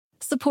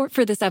Support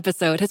for this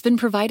episode has been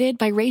provided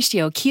by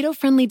Ratio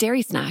keto-friendly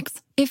dairy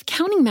snacks. If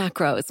counting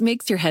macros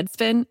makes your head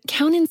spin,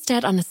 count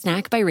instead on a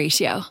snack by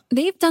Ratio.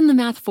 They've done the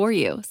math for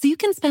you, so you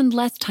can spend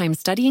less time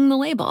studying the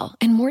label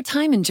and more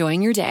time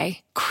enjoying your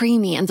day.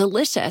 Creamy and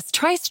delicious,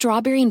 try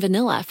strawberry and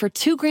vanilla for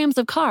 2 grams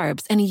of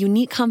carbs and a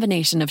unique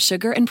combination of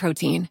sugar and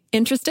protein.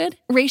 Interested?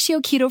 Ratio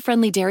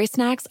keto-friendly dairy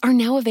snacks are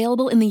now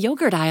available in the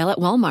yogurt aisle at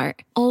Walmart.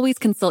 Always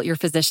consult your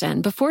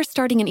physician before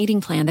starting an eating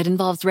plan that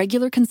involves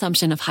regular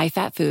consumption of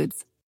high-fat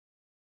foods.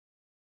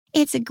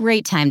 It's a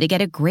great time to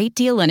get a great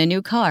deal on a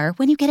new car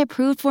when you get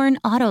approved for an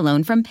auto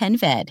loan from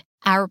PenFed.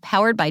 Our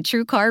Powered by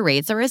True car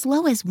rates are as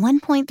low as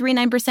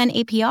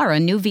 1.39% APR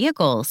on new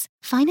vehicles.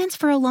 Finance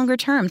for a longer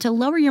term to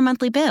lower your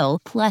monthly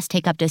bill, plus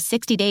take up to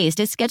 60 days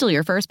to schedule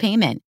your first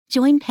payment.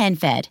 Join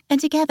PenFed, and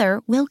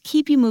together we'll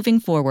keep you moving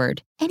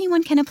forward.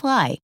 Anyone can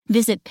apply.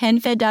 Visit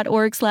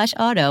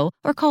PenFed.org/auto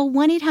or call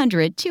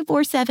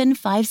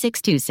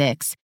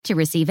 1-800-247-5626. To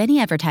receive any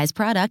advertised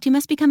product, you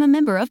must become a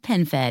member of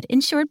PenFed,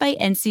 insured by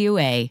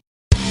NCUA.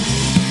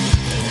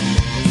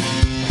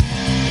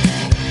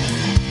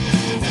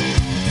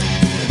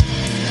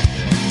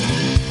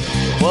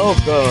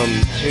 Welcome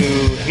to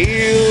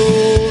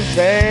Heels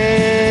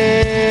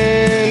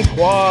and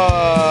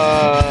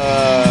Quads.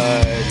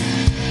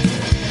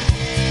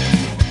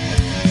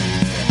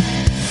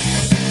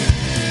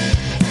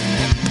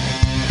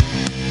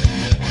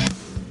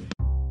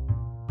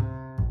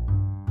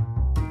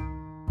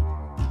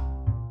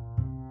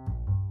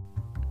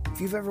 If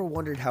you've ever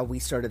wondered how we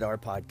started our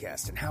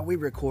podcast and how we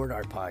record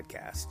our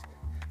podcast,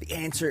 the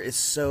answer is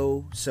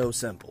so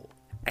simple.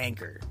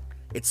 Anchor.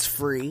 It's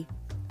free.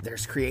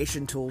 There's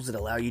creation tools that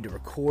allow you to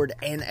record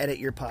and edit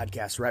your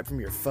podcast right from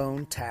your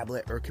phone,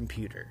 tablet, or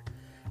computer.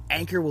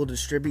 Anchor will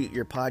distribute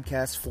your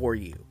podcast for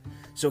you,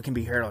 so it can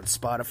be heard on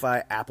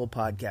Spotify, Apple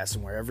Podcasts,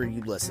 and wherever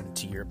you listen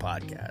to your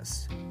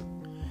podcasts.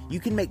 You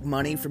can make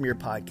money from your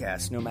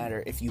podcast no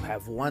matter if you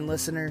have 1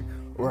 listener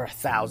or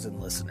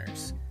 1,000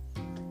 listeners.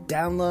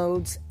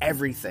 Downloads,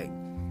 everything.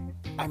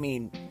 I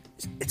mean,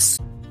 it's...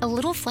 A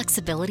little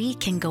flexibility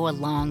can go a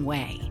long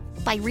way.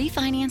 By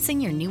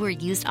refinancing your new or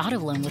used auto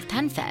loan with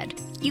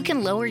PenFed, you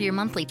can lower your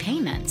monthly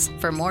payments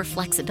for more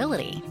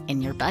flexibility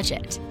in your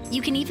budget.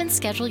 You can even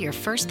schedule your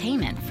first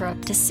payment for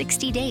up to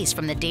 60 days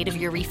from the date of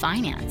your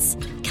refinance.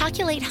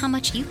 Calculate how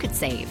much you could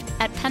save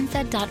at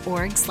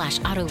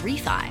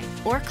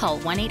PenFed.org/auto-refi or call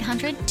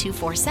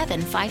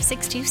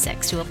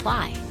 1-800-247-5626 to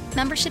apply.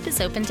 Membership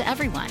is open to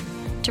everyone.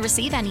 To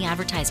receive any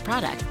advertised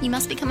product, you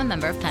must become a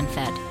member of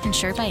PenFed,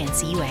 insured by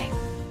NCUA.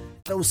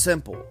 So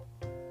simple.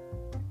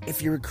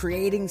 If you're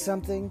creating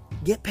something,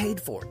 get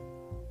paid for it.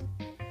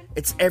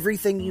 It's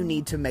everything you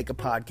need to make a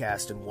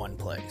podcast in one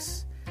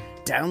place.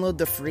 Download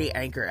the free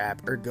Anchor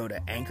app or go to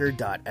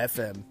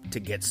anchor.fm to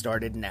get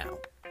started now.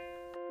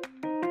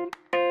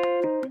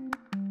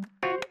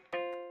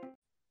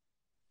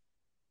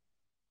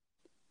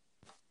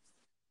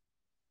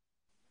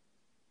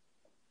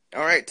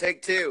 All right,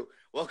 take 2.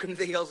 Welcome to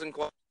the Heels and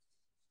Quads.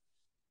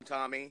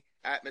 Tommy,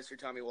 at Mr.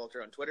 Tommy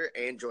Walter on Twitter,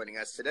 and joining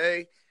us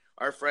today,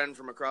 our friend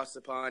from across the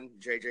pond,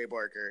 JJ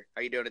Barker.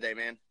 How you doing today,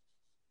 man?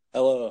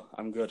 Hello,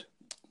 I'm good.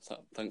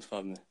 Thanks for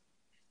having me.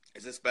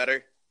 Is this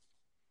better?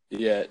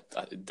 Yeah,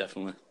 it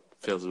definitely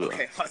feels a bit.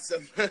 Okay,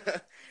 awesome.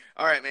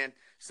 All right, man.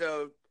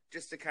 So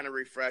just to kind of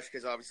refresh,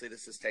 because obviously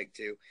this is take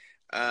 2.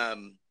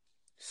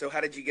 So how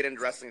did you get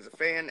into wrestling as a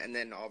fan, and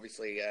then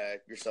obviously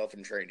yourself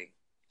in training?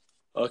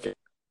 Okay.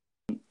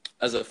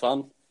 As a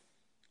fan,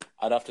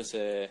 I'd have to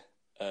say,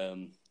 I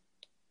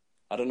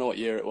don't know what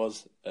year it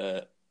was,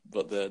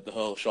 but the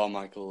whole Shawn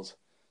Michaels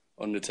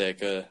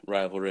Undertaker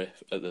rivalry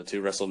at the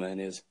 2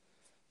 WrestleManias,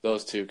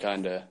 those 2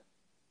 kind of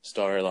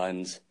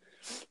storylines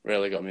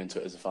really got me into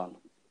it as a fan.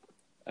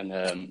 And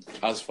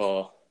as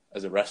a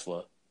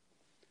wrestler,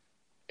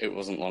 it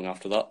wasn't long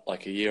after that,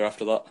 like a year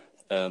after that,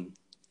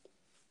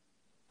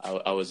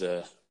 I was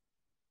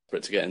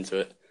desperate to get into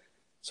it.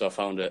 So I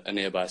found a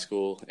nearby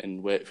school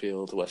in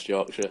Wakefield, West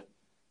Yorkshire,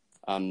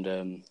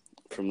 and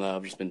from there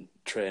I've just been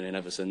training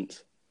ever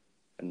since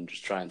and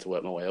just trying to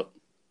work my way up.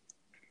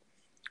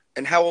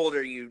 And how old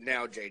are you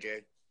now,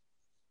 JJ?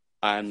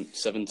 I'm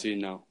 17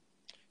 now.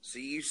 So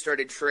you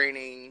started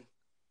training,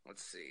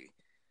 let's see,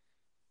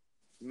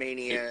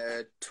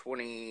 Mania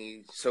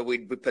 20, so we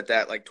put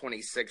that like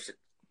 26,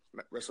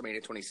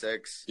 WrestleMania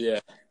 26. Yeah.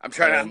 I'm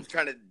trying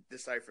to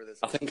decipher this.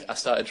 I think I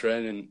started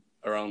training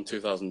around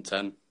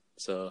 2010,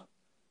 so...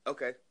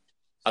 Okay.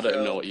 I don't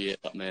even know what year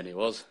that Mania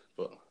was,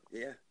 but...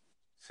 Yeah.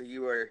 So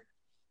you were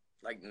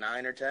like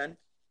 9 or 10?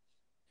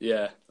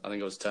 Yeah, I think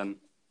it was 10.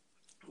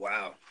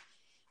 Wow.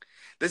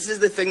 This is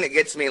the thing that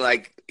gets me,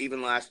 like,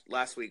 even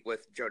last week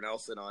with Joe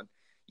Nelson on.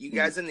 You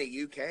guys in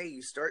the UK,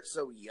 you start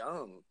so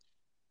young.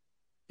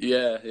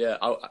 Yeah.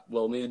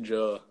 Well, me and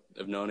Joe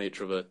have known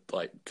each other,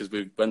 like, because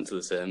we went to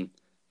the same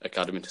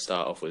academy to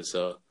start off with,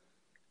 so...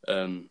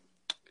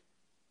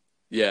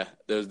 yeah,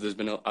 there's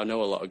been... I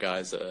know a lot of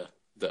guys that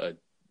are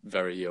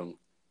very young.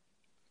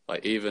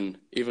 Like, even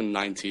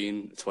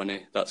 19,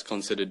 20, that's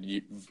considered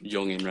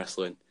young in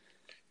wrestling.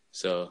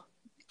 So,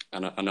 I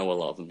know a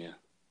lot of them, yeah.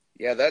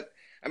 Yeah,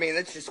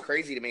 that's just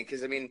crazy to me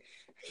because,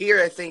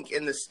 here I think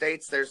in the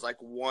States there's like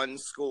one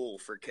school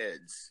for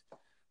kids.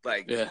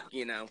 Like, Yeah.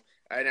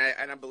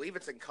 And I believe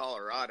it's in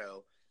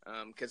Colorado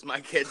because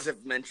my kids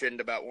have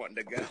mentioned about wanting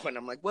to go. And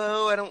I'm like,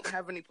 well, I don't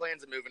have any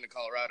plans of moving to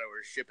Colorado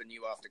or shipping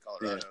you off to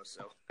Colorado.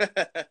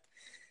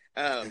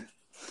 Yeah. So,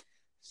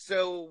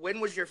 so when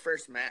was your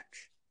first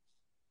match?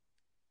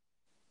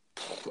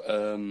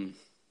 I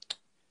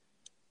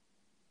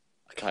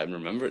can't even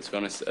remember it, to be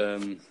honest.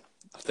 I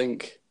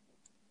think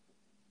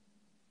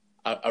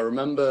I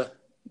remember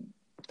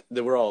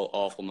they were all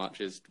awful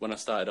matches. When I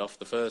started off,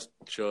 the first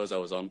shows I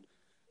was on,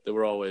 they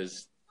were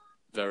always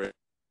very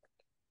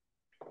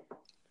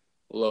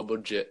low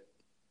budget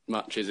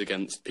matches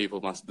against people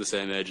the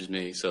same age as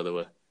me. So they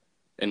were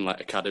in like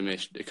academy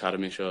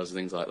shows and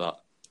things like that.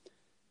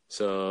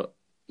 So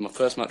my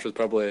first match was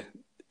probably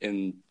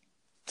in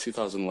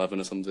 2011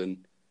 or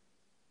something.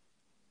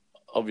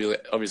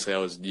 Obviously I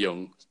was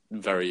young,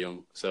 very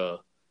young, so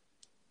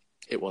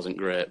it wasn't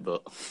great,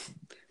 but...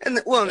 And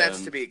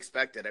that's to be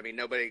expected.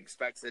 Nobody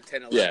expects a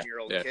 10,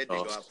 11-year-old kid to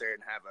go out there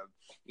and have a,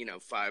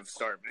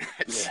 5-star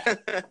match.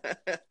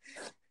 Yeah.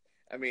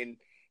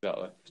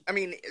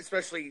 Exactly.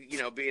 Especially,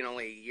 being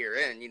only a year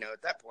in,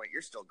 at that point,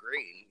 you're still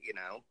green,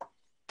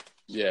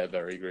 Yeah,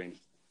 very green.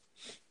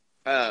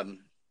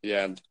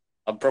 Yeah,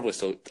 I'm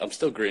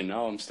still green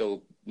now. I'm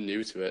still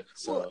new to it.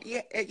 So. Well,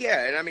 yeah,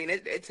 and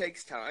it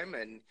takes time,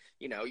 and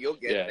you'll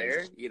get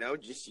there.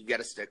 Just you got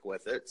to stick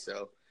with it.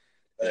 So,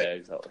 yeah,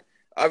 exactly.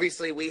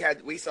 Obviously,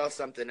 we saw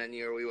something in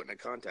you, or we wouldn't have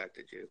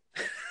contacted you.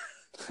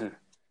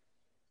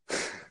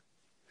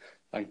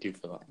 Thank you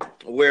for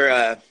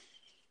that.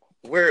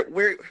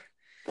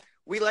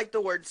 We like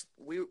the words.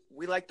 We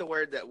like the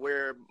word that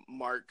we're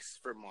marks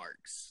for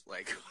marks.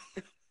 Like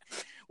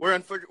we're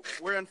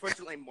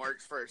unfortunately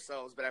marks for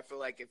ourselves, but I feel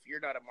like if you're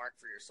not a mark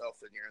for yourself,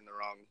 then you're in the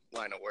wrong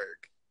line of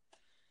work.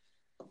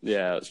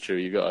 Yeah, that's true.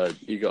 You gotta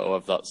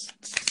have that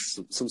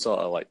some sort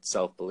of like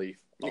self-belief.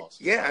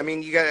 Yeah,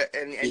 you gotta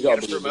and you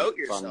gotta promote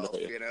yourself.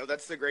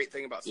 That's the great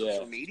thing about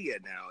social media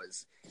now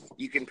is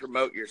you can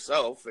promote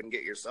yourself and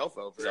get yourself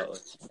over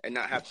and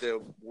not have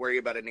to worry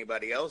about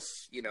anybody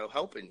else,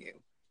 helping you.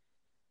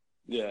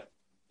 Yeah.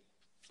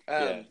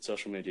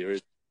 Social media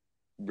is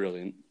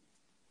brilliant.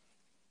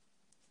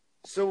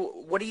 So,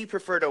 what do you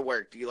prefer to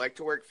work? Do you like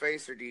to work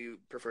face or do you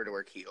prefer to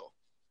work heel?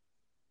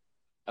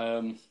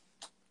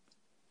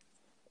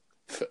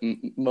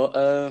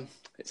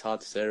 It's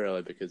hard to say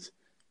really because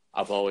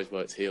I've always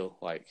worked heel,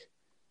 like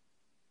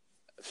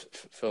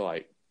for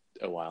like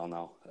a while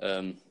now.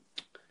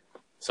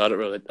 So I don't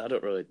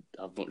really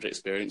have much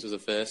experience as a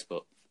face,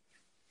 but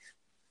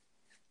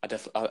I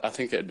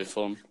think it'd be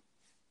fun.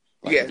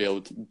 Like,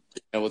 be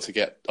able to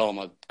get all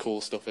my cool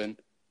stuff in,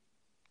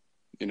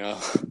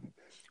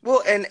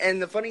 Well,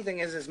 and the funny thing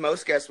is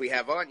most guests we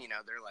have on,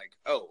 they're like,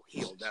 oh,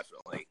 heel,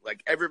 definitely.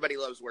 Like, everybody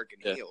loves working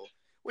heel,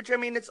 which,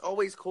 it's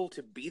always cool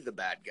to be the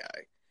bad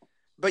guy.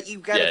 But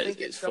you've got to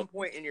think at some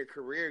point in your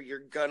career, you're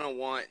going to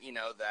want,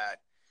 that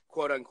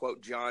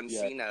quote-unquote John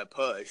Cena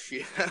push,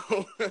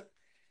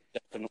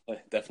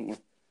 Definitely.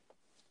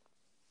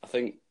 I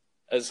think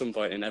at some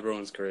point in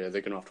everyone's career,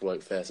 they're going to have to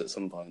work face at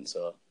some point,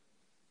 so...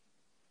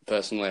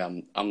 Personally,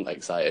 I'm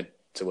excited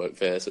to work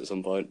face at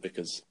some point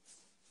because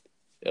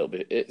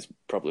it's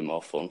probably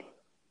more fun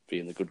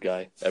being the good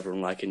guy,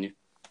 everyone liking you.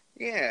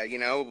 Yeah,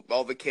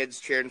 all the kids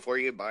cheering for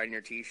you, buying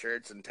your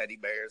T-shirts and teddy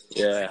bears.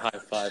 Yeah,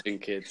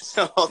 high-fiving kids.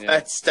 all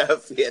that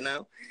stuff,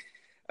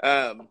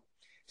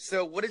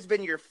 So what has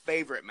been your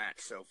favorite match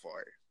so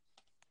far?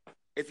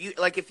 If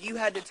you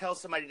had to tell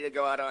somebody to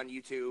go out on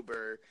YouTube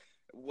or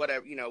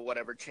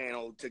whatever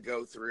channel to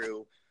go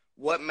through,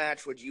 what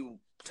match would you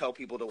tell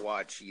people to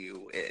watch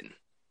you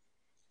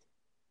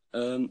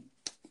in?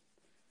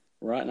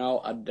 Right now,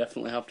 I'd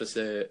definitely have to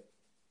say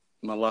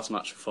my last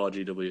match for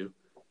 4GW,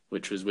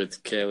 which was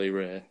with Kaylee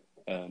Ray.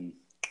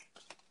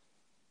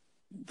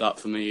 That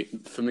for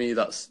me,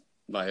 that's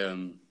my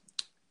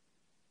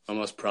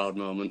most proud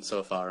moment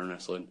so far in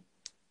wrestling,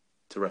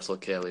 to wrestle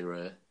Kaylee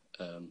Ray.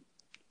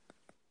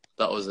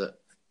 That was at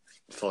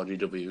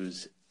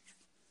 4GW's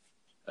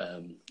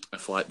A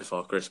Flight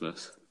Before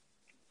Christmas.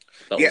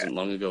 That wasn't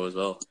long ago as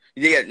well.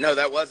 Yeah, no,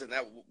 that wasn't.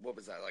 What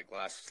was that, like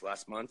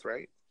last month,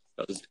 right?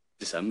 That was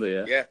December,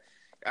 yeah. Yeah.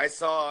 I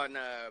saw on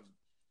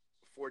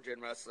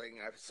 4Gen Wrestling,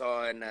 I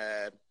saw on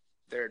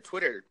their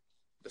Twitter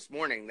this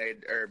morning,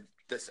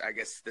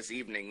 this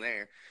evening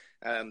there,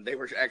 they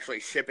were actually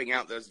shipping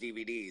out those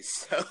DVDs.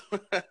 So.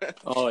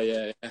 Oh,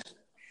 yeah.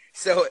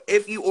 So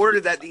if you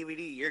order that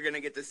DVD, you're going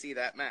to get to see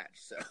that match.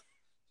 So.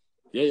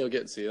 Yeah, you'll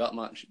get to see that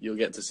match. You'll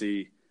get to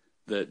see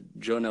the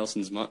Joe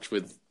Nelson's match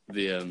with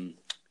the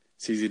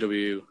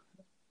CZW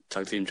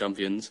Tag Team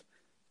Champions,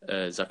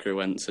 Zachary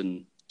Wentz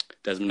and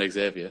Desmond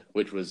Xavier,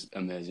 which was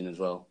amazing as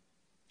well.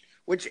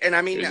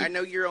 I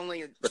know you're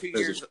only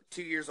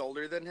 2 years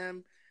older than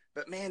him,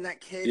 but man,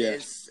 that kid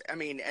is.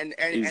 And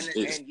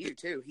you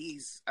too.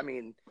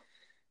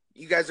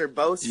 You guys are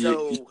both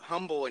so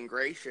humble and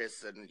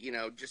gracious, and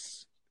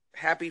just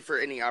happy for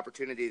any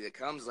opportunity that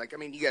comes.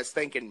 You guys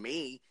thanking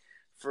me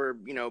for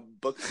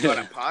booking on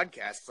a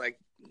podcast. Like,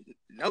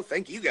 no,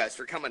 thank you guys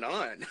for coming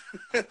on.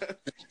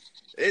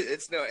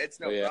 It's no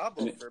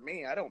problem for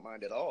me. I don't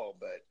mind at all.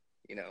 But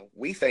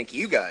we thank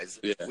you guys.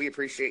 Yeah. We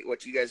appreciate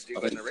what you guys do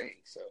in the ring.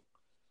 So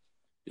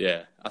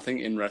yeah, I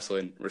think in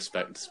wrestling,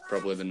 respect's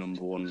probably the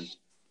number one.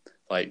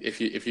 Like,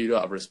 if you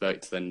don't have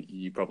respect, then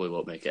you probably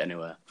won't make it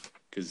anywhere,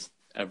 because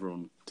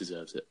everyone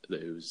deserves it.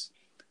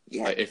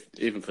 Like,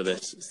 even for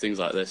this, things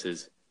like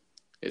this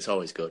it's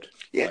always good.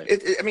 Yeah, like,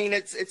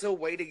 it's a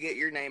way to get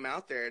your name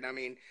out there, and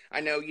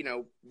I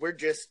know we're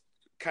just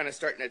kind of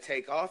starting to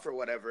take off or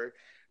whatever,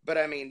 but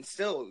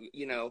still,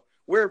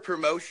 we're a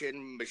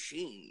promotion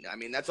machine.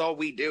 That's all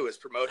we do is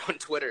promote on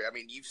Twitter.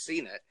 You've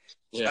seen it.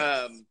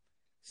 Yeah.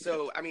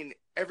 So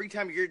every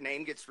time your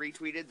name gets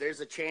retweeted, there's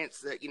a chance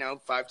that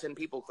 5-10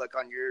 people click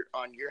on your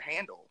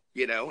handle,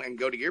 and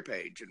go to your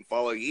page and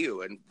follow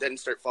you, and then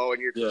start following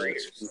your career.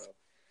 So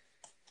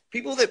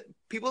people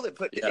that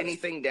put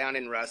anything down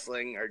in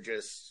wrestling are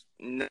just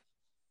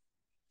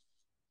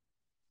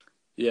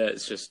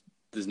it's just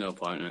there's no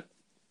point in it.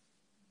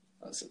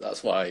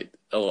 That's why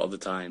a lot of the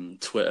time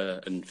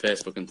Twitter and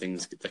Facebook and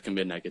things, they can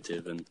be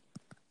negative, and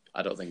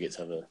I don't think it's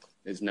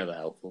never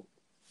helpful.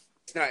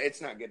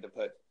 It's not good to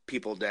put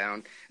people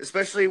down,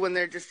 especially when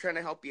they're just trying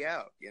to help you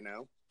out,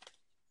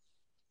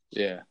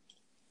 Yeah.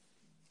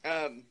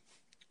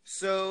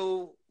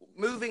 So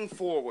moving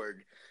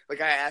forward,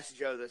 like I asked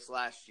Joe this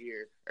last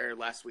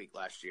week.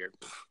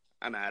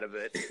 I'm out of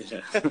it.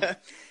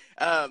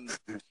 Yeah.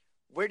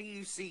 Where do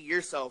you see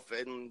yourself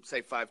in,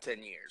 say, 5-10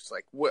 years?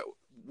 Like,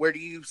 where do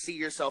you see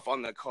yourself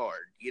on the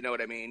card? You know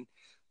what I mean?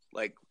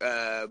 Like,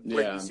 where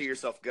do you see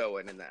yourself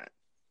going in that?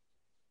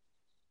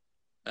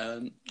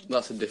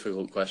 That's a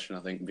difficult question, I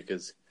think,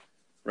 because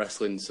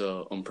wrestling's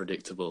so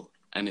unpredictable.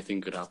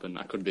 Anything could happen.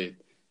 I could be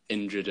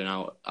injured and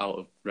out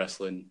of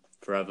wrestling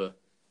forever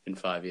in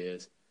 5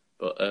 years.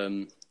 But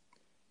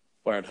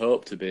where I'd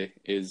hope to be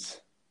is,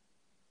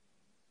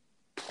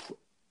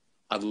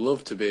 I'd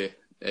love to be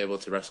able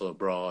to wrestle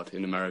abroad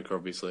in America,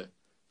 obviously.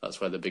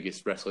 That's where the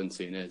biggest wrestling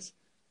scene is.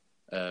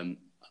 At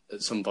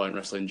some point,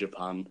 wrestling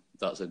Japan,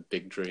 that's a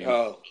big dream.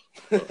 Oh,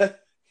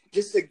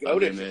 just to go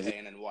to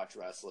Japan and watch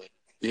wrestling.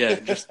 Yeah,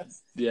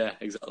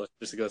 exactly.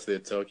 Just to go to the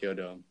Tokyo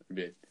Dome would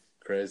be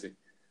crazy.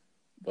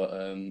 But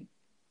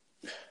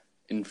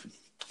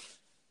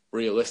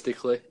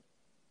realistically,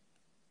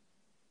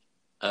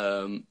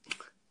 I'd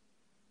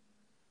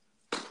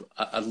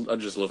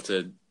just love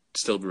to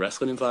still be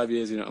wrestling in 5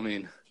 years. You know what I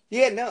mean?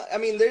 Yeah, no, I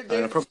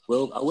probably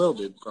will. I will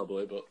do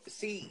probably, but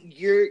see,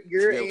 your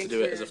answer to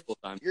do it as a full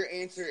time. Your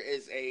answer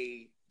is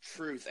a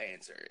truth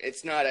answer.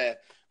 It's not a,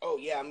 oh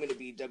yeah, I'm going to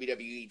be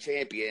WWE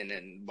champion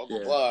and blah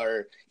blah blah,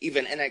 or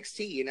even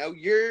NXT.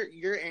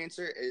 Your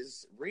answer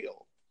is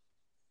real.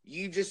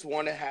 You just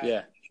want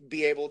to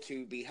be able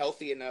to be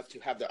healthy enough to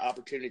have the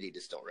opportunity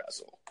to still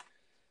wrestle.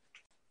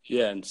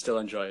 Yeah, and still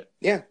enjoy it.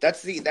 Yeah,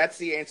 that's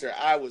the answer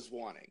I was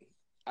wanting.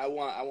 I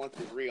want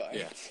the real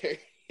answer.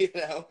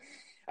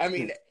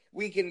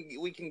 We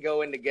can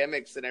go into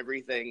gimmicks and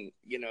everything,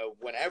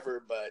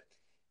 whenever, but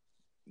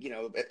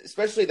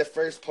especially the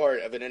first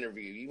part of an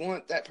interview, you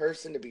want that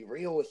person to be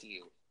real with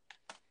you.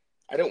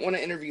 I don't want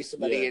to interview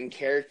somebody in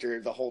character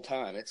the whole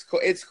time. It's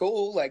cool. It's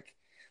cool. Like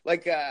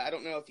I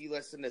don't know if you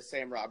listened to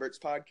Sam Roberts'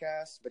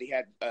 podcast, but he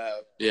had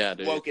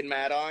Woken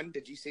Matt on.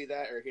 Did you see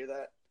that or hear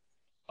that?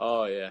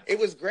 Oh yeah, it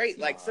was great.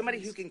 Like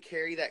somebody who can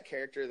carry that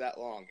character that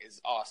long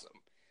is awesome.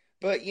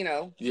 But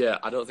yeah,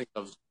 I don't think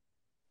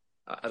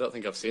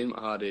I've seen Matt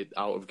Hardy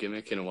out of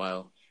gimmick in a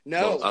while.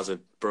 No, as a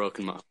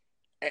broken Matt.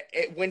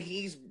 When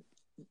he's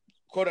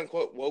quote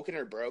unquote woken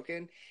or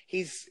broken,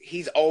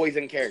 he's always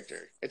in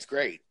character. It's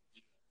great.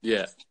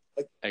 Yeah,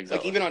 exactly.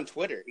 Like even on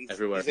Twitter, he's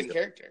in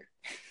character.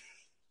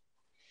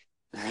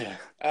 Yeah.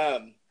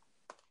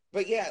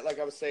 But yeah, like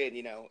I was saying,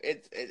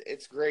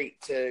 it's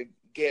great to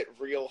get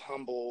real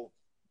humble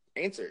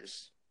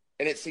answers.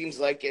 And it seems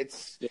like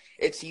it's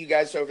you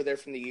guys over there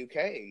from the UK,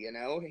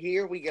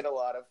 Here we get a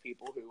lot of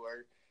people who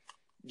are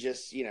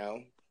just,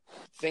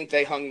 think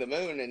they hung the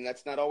moon, and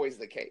that's not always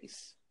the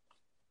case.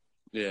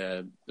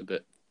 Yeah, a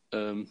bit.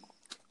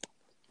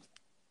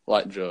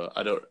 Like Joe,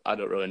 I don't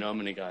really know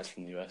many guys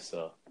from the US,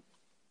 so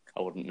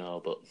I wouldn't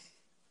know, but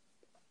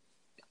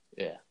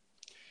yeah.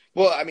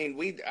 Well,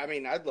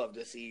 I'd love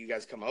to see you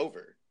guys come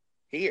over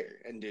here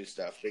and do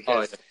stuff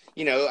because,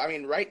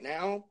 right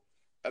now,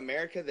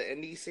 America, the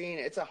indie scene,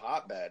 it's a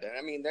hotbed.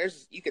 And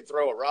you could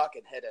throw a rock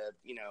and hit a,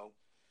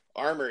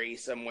 armory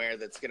somewhere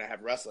that's going to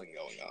have wrestling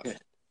going on.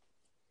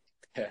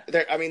 Yeah.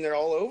 They're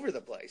all over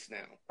the place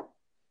now.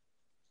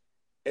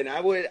 And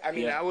I would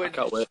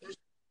can't wait.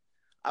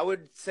 I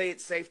would say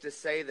it's safe to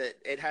say that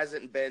it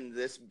hasn't been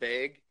this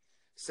big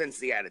since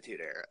the Attitude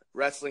Era.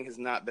 Wrestling has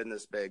not been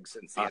this big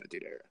since the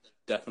Attitude Era.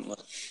 Definitely.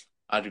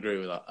 I'd agree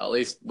with that. At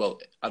least,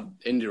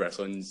 indie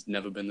wrestling's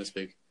never been this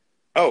big.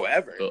 Oh,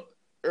 ever. But,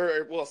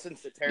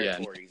 since the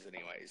territories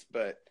anyways.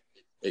 But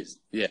it's,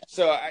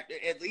 So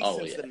at least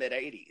since the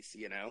mid-'80s,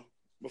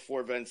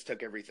 before Vince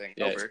took everything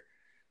over.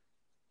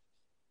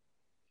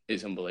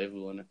 It's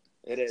unbelievable, isn't it?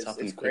 It is.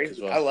 It's quick crazy.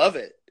 as well. I love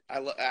it.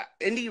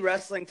 Indie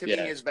wrestling to me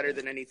Yeah. is better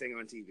than anything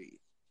on TV,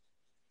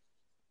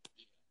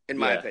 in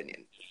my Yeah.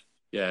 opinion.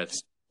 Yeah,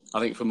 I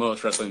think for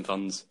most wrestling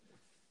fans,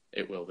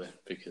 it will be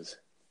because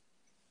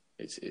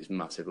it's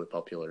massively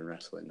popular in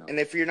wrestling now. And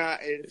if you're not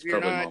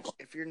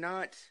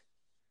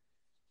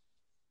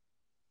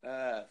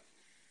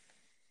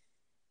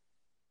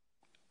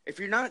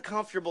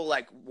comfortable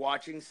like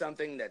watching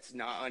something that's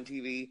not on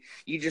TV,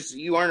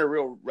 you aren't a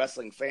real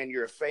wrestling fan.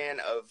 You're a fan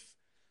of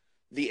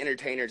the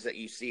entertainers that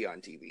you see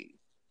on TV.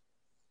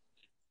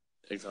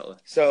 Exactly.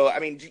 So, I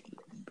mean,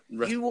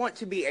 you want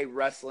to be a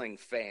wrestling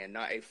fan,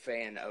 not a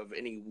fan of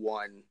any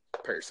one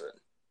person.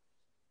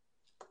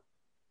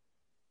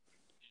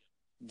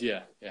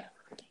 Yeah.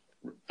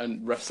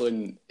 And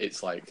wrestling,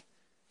 it's like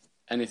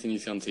anything you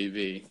see on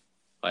TV,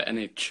 like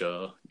any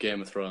show,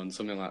 Game of Thrones,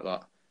 something like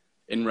that.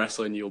 In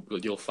wrestling,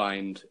 you'll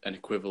find an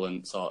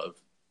equivalent sort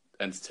of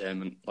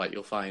entertainment. Like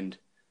you'll find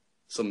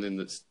something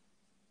that's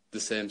the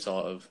same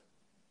sort of,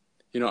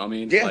 you know what I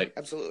mean? Yeah, like,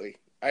 absolutely.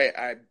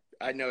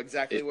 I know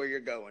exactly where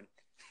you're going.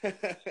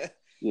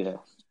 Yeah.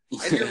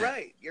 And you're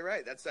right. You're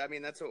right. That's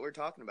what we're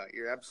talking about.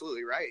 You're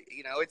absolutely right.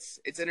 You know, it's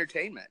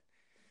entertainment.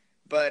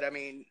 But I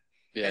mean,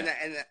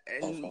 Yeah.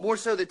 and more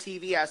so the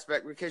TV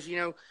aspect, because, you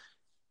know,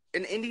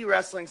 in indie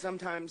wrestling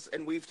sometimes,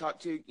 and we've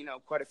talked to, you know,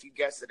 quite a few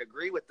guests that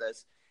agree with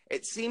this,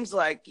 it seems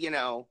like, you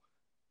know,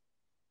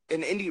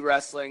 in indie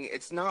wrestling,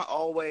 it's not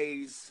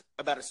always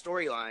about a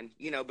storyline,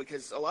 you know,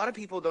 because a lot of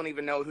people don't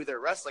even know who they're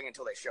wrestling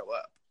until they show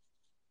up.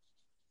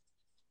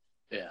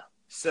 Yeah.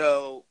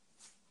 So.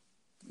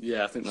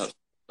 Yeah, I think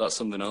that's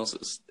something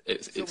else.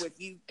 It's with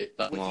you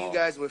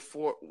guys with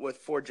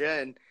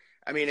 4Gen,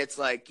 I mean, it's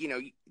like, you know,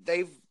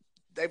 they've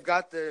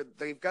got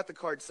the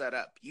card set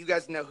up. You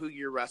guys know who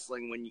you're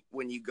wrestling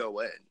when you go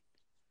in.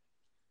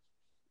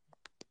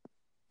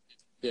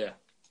 Yeah.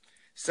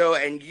 So,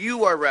 and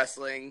you are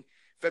wrestling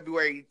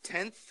February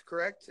 10th,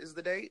 correct? Is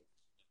the date?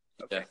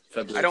 Okay. Yeah,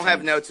 February I don't 10th.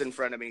 have notes in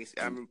front of me.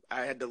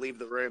 I had to leave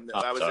the room that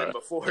I was in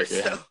before. Yeah.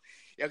 So,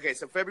 okay.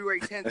 So February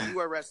 10th, you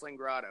are wrestling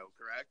Grotto,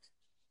 correct?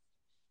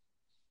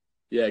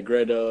 Yeah,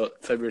 Grado,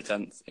 February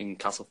 10th in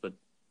Castleford.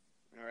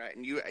 All right,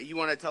 and you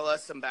want to tell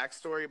us some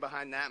backstory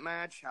behind that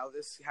match? How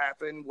this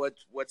happened?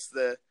 What's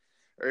the,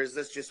 or is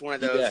this just one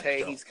of those? Yeah, hey,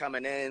 sure. He's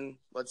coming in.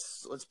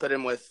 Let's put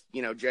him with,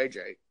 you know,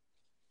 JJ.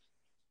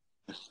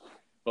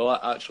 Well,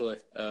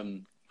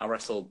 I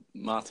wrestled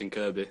Martin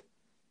Kirby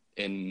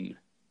in,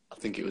 I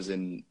think it was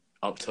in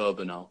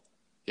October now.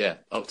 Yeah,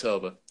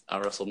 October. I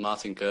wrestled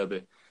Martin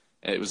Kirby.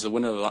 And it was the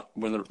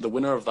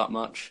winner of that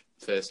match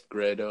faced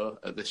Grado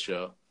at this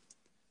show.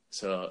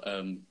 So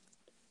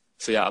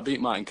yeah, I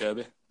beat Martin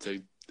Kirby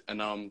and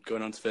now I'm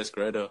going on to face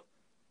Grado.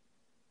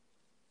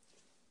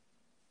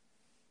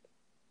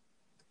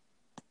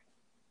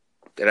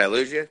 Did I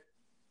lose you?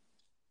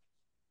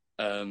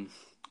 I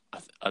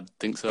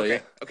think so. Okay.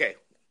 Yeah. Okay.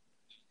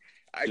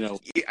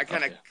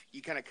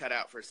 You kind of cut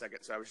out for a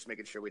second, so I was just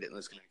making sure we didn't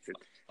lose connection.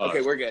 Okay,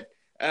 right. We're good.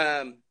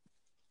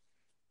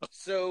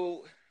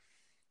 So,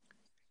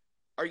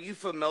 are you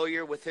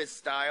familiar with his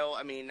style?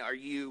 I mean, are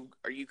you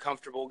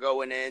comfortable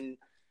going in,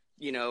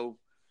 you know,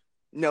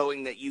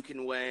 knowing that you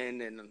can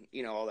win and,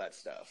 you know, all that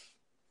stuff?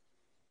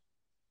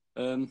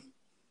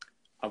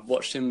 I've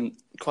watched him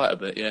quite a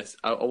bit. Yes,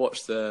 I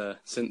watched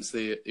since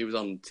he was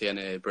on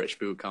TNA British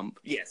Boot Camp.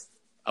 Yes.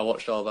 I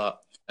watched all that,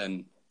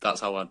 and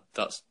that's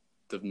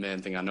the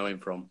main thing I know him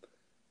from.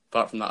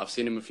 Apart from that, I've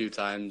seen him a few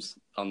times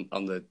on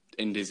the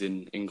indies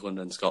in England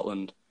and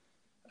Scotland.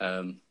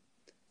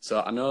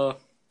 So I know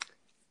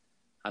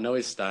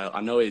his style. I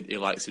know he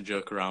likes to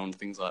joke around,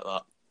 things like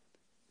that.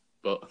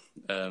 But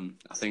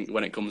I think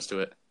when it comes to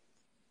it,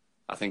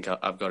 I think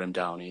I've got him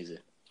down easy.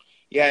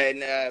 Yeah,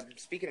 and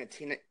speaking of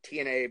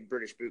TNA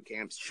British Boot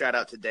Camps, shout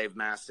out to Dave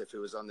Mastiff,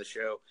 who was on the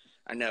show.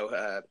 I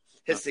know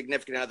his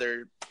significant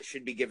other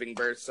should be giving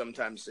birth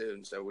sometime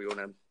soon, so we want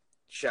to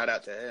shout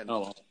out to him.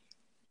 Oh, well.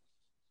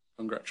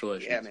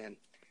 Congratulations. Yeah, man.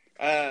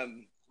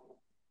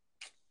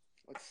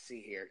 Let's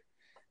see here.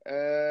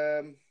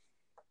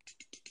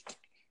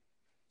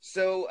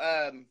 So,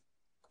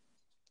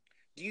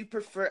 do you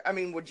prefer, I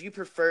mean, would you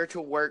prefer to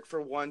work for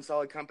one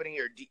solid company,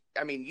 or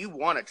you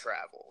want to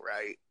travel,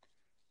 right?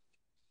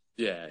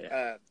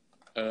 Yeah.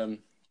 Go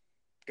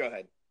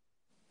ahead.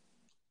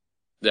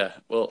 Yeah,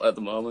 well, at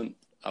the moment,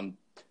 I'm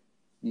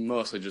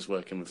mostly just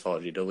working with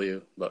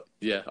 4GW, but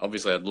yeah,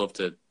 obviously I'd love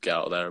to get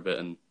out of there a bit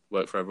and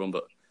work for everyone,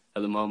 but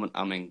at the moment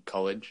I'm in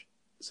college,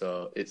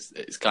 so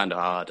it's kind of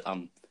hard.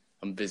 I'm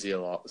busy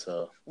a lot,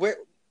 so. But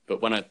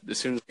as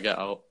soon as I get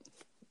out.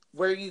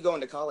 Where are you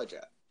going to college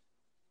at?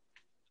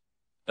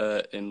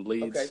 In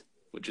Leeds, okay.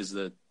 Which is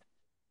Leeds,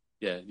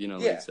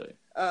 so.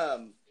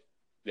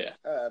 Yeah.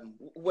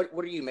 What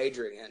are you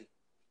majoring in?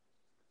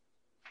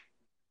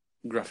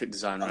 Graphic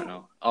design right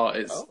now.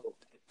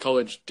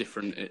 College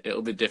different.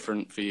 It'll be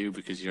different for you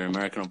because you're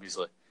American,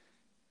 obviously.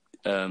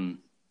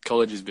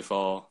 College is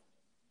before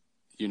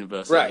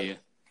university, right. Here,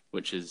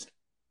 which is,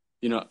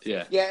 yeah.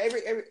 Yeah,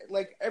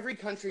 every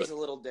country's a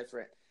little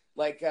different.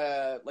 Like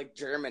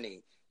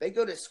Germany, they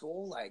go to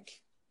school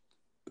like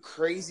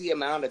crazy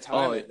amount of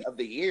time of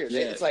the year.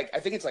 Yeah. It's like, I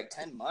think it's like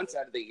 10 months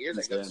out of the year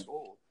they go to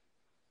school.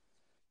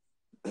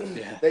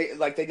 Yeah.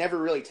 They never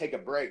really take a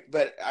break,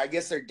 but I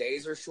guess their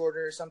days are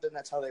shorter or something.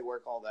 That's how they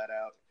work all that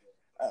out.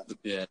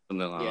 Yeah,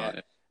 something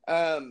like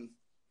that.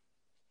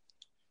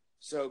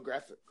 So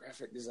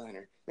graphic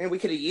designer, man, we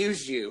could have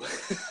used you.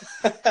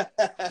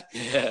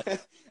 Yeah.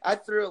 I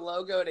threw a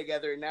logo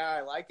together, and now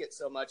I like it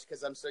so much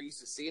because I'm so used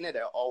to seeing it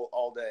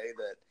all day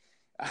that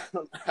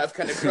I've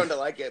kind of grown to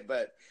like it.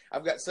 But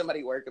I've got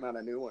somebody working on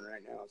a new one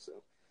right now,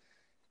 so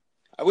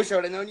I wish I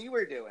would have known you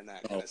were doing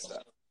that kind of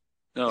stuff.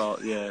 Oh,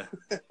 yeah.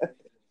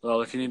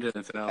 Well, if you need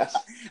anything else.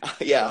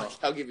 Yeah,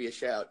 I'll give you a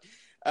shout.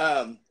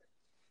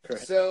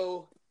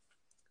 So,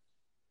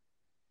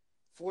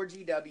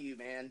 4GW,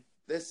 man.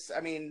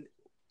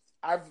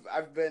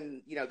 I've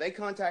been, they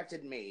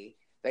contacted me.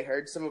 They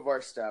heard some of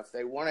our stuff.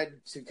 They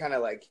wanted to kind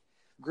of like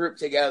group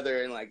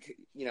together and like,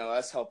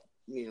 us help,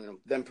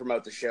 them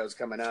promote the shows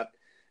coming up.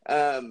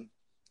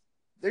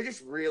 They're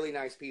just really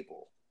nice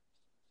people.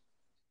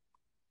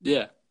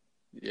 Yeah.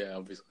 Yeah,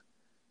 obviously.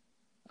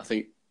 I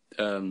think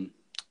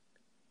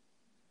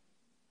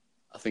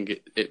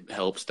it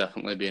helps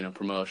definitely being a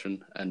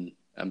promotion and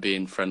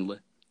being friendly.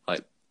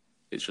 Like,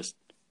 it's just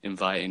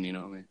inviting, you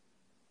know what I mean?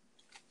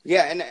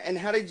 Yeah, and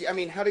how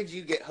did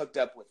you get hooked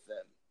up with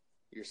them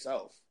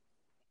yourself?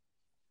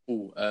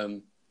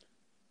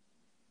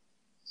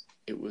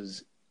 It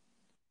was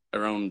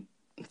around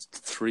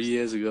 3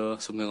 years ago,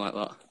 something like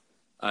that.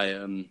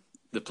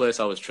 The place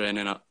I was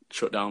training at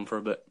shut down for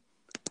a bit,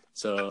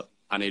 so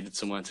I needed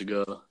somewhere to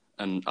go,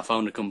 and I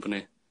found a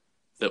company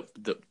that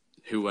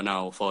who are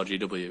now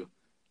 4GW,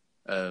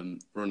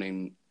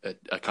 running an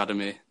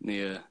academy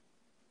near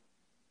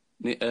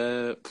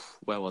where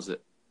was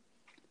it?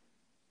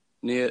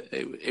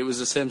 It was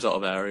the same sort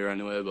of area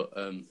anyway, but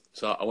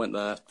so I went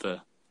there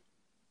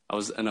I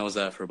was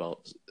there for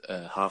about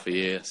half a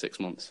year, 6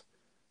 months,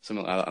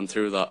 something like that, and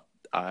through that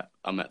I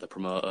met the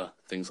promoter,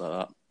 things like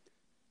that,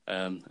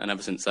 and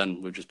ever since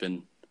then we've just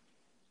been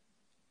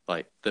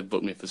like, they've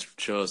booked me for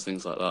shows,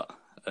 things like that.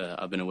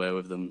 I've been away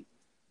with them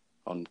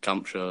on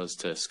camp shows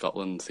to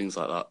Scotland, things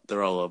like that.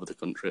 They're all over the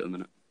country at the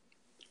minute.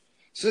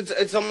 So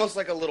it's almost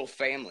like a little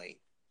family.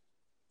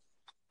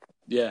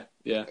 Yeah,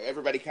 yeah.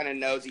 Everybody kind of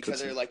knows each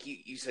other. Like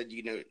you said,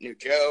 knew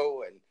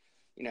Joe and,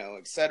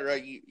 et cetera.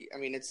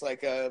 It's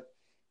like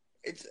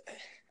it's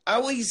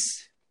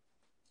always,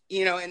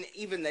 and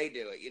even they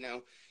do it,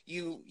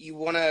 you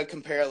want to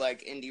compare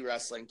like indie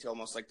wrestling to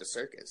almost like the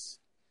circus.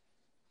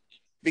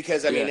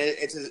 Because, I mean,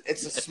 it's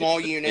a small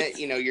unit,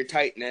 you're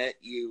tight-knit,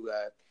 you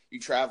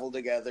travel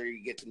together,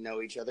 you get to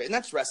know each other. And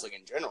that's wrestling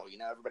in general,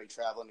 everybody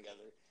traveling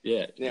together.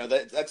 Yeah.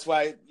 That's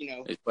why,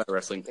 it's where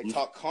wrestling they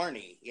talk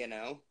carny,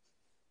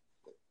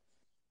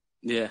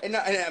 Yeah. And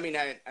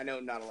I know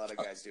not a lot of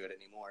guys do it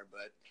anymore,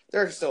 but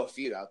there are still a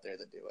few out there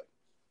that do it.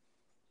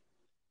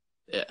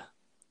 Yeah.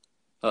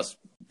 That's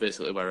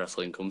basically where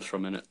wrestling comes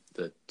from, innit?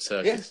 The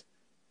circus.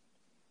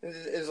 Yeah.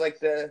 It's like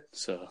the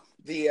similar.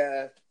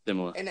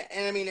 And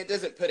I mean, it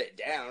doesn't put it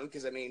down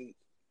because, I mean,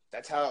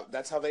 that's how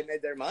they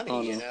made their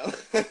money,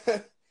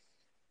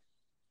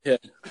 Yeah.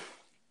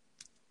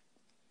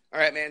 All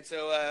right, man.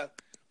 So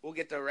we'll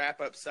get the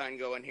wrap-up sign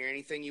going here.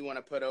 Anything you want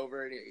to put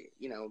over,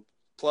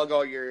 plug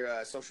all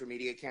your social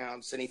media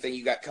accounts, anything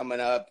you got coming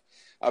up,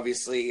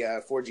 obviously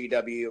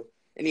 4GW,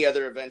 any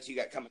other events you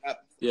got coming up.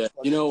 Yeah,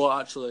 you know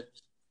what, actually,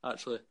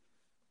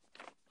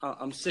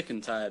 I'm sick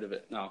and tired of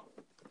it now.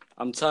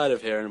 I'm tired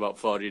of hearing about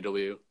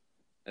 4GW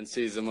and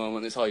Seize the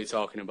Moment. It's all you're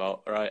talking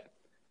about, all right?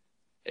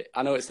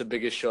 I know it's the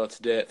biggest show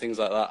to date, things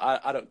like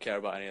that. I don't care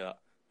about any of that.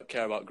 I don't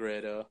care about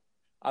Grado.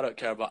 I don't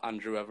care about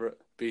Andrew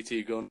Everett,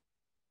 BT Gunn.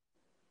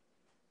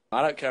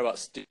 I don't care about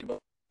Steve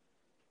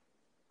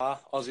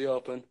Aussie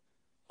Open.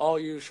 All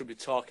you should be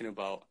talking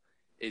about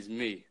is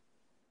me.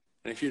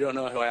 And if you don't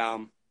know who I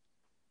am,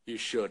 you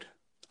should.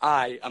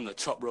 I am the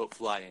top rope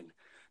flying,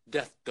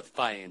 death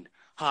defying,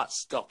 heart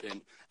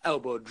stopping,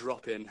 elbow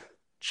dropping,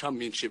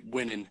 championship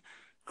winning,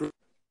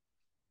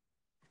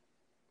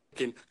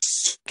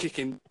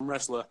 kicking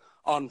wrestler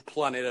on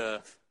planet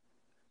Earth.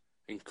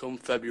 And come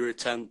February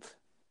 10th,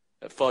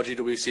 at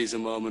 4GW Seize the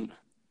Moment,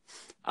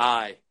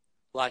 I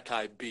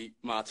beat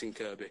Martin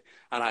Kirby,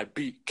 and I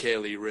beat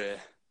Kaylee Ray,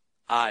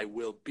 I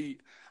will beat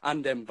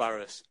and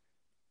embarrass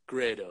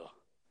Grado.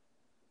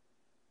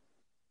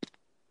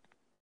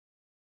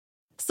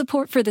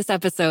 Support for this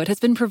episode has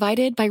been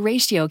provided by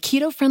Ratio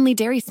keto-friendly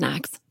dairy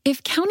snacks.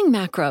 If counting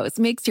macros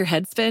makes your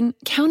head spin,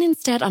 count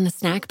instead on a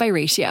snack by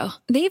Ratio.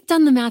 They've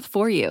done the math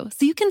for you,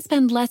 so you can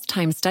spend less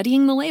time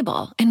studying the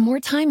label and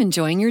more time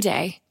enjoying your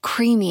day.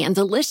 Creamy and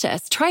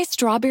delicious, try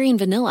strawberry and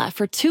vanilla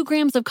for 2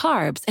 grams of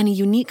carbs and a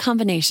unique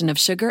combination of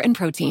sugar and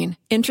protein.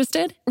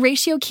 Interested?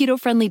 Ratio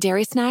keto-friendly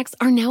dairy snacks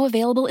are now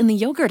available in the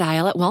yogurt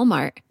aisle at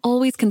Walmart.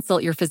 Always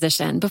consult your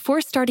physician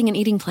before starting an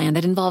eating plan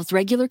that involves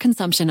regular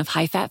consumption of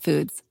high-fat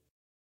foods.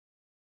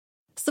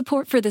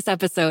 Support for this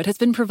episode has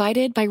been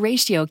provided by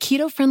Ratio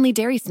keto-friendly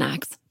dairy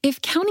snacks.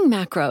 If counting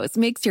macros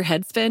makes your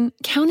head spin,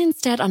 count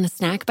instead on a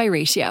snack by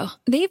Ratio.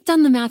 They've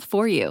done the math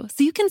for you,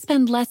 so you can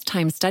spend less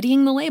time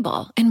studying the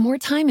label and more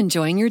time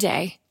enjoying your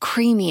day.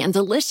 Creamy and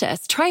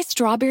delicious, try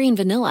strawberry and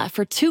vanilla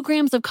for 2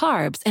 grams of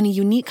carbs and a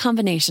unique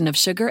combination of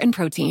sugar and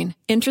protein.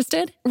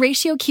 Interested?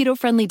 Ratio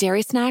keto-friendly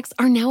dairy snacks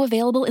are now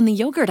available in the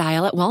yogurt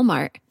aisle at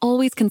Walmart.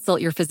 Always consult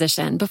your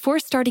physician before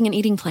starting an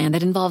eating plan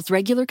that involves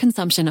regular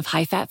consumption of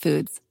high-fat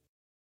foods.